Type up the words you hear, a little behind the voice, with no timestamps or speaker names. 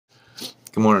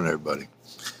Good morning, everybody.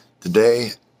 Today,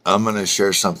 I'm going to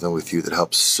share something with you that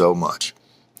helps so much.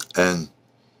 And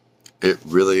it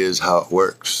really is how it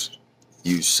works.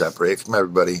 You separate from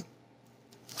everybody,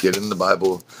 get in the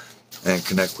Bible, and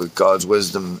connect with God's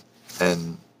wisdom.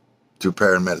 And through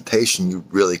prayer and meditation, you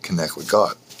really connect with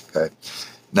God. Okay.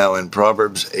 Now, in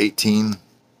Proverbs 18,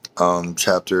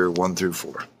 chapter 1 through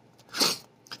 4,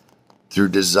 through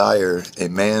desire, a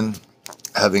man,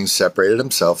 having separated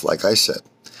himself, like I said,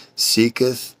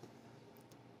 seeketh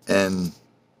and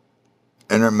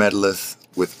intermeddleth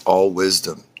with all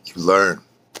wisdom. You learn,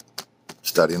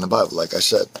 studying the Bible, like I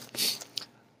said.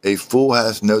 A fool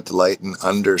hath no delight in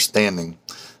understanding,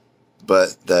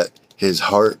 but that his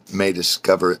heart may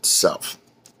discover itself.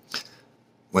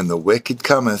 When the wicked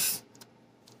cometh,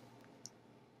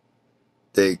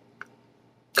 they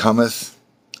cometh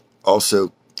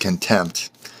also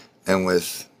contempt, and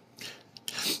with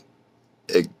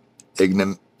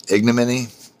ignominy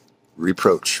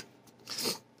reproach.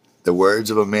 The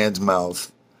words of a man's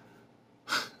mouth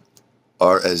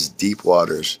are as deep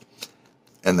waters,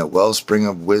 and the wellspring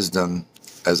of wisdom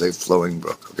as a flowing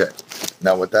brook. Okay,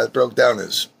 now what that broke down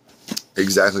is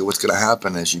exactly what's going to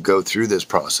happen as you go through this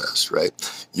process,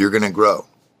 right? You're going to grow.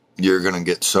 You're going to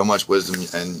get so much wisdom,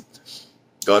 and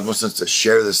God wants us to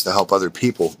share this to help other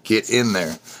people get in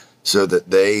there so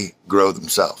that they grow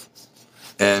themselves.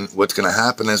 And what's going to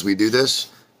happen as we do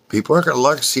this, people aren't going to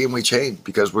like seeing we change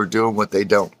because we're doing what they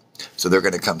don't. So they're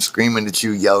going to come screaming at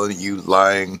you, yelling at you,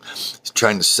 lying,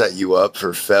 trying to set you up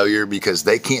for failure because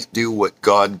they can't do what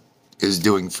God is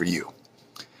doing for you.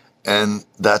 And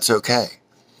that's okay.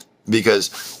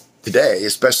 Because today,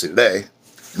 especially today,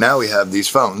 now we have these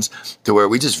phones to where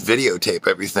we just videotape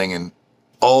everything, and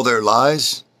all their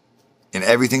lies and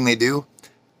everything they do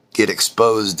get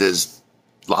exposed as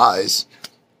lies.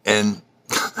 And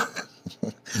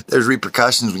there's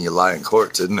repercussions when you lie in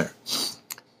courts, isn't there?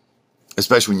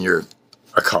 Especially when you're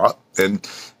a cop and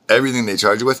everything they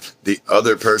charge you with, the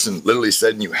other person literally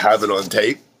said and you have it on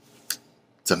tape.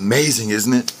 It's amazing,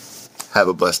 isn't it? Have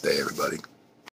a blessed day, everybody.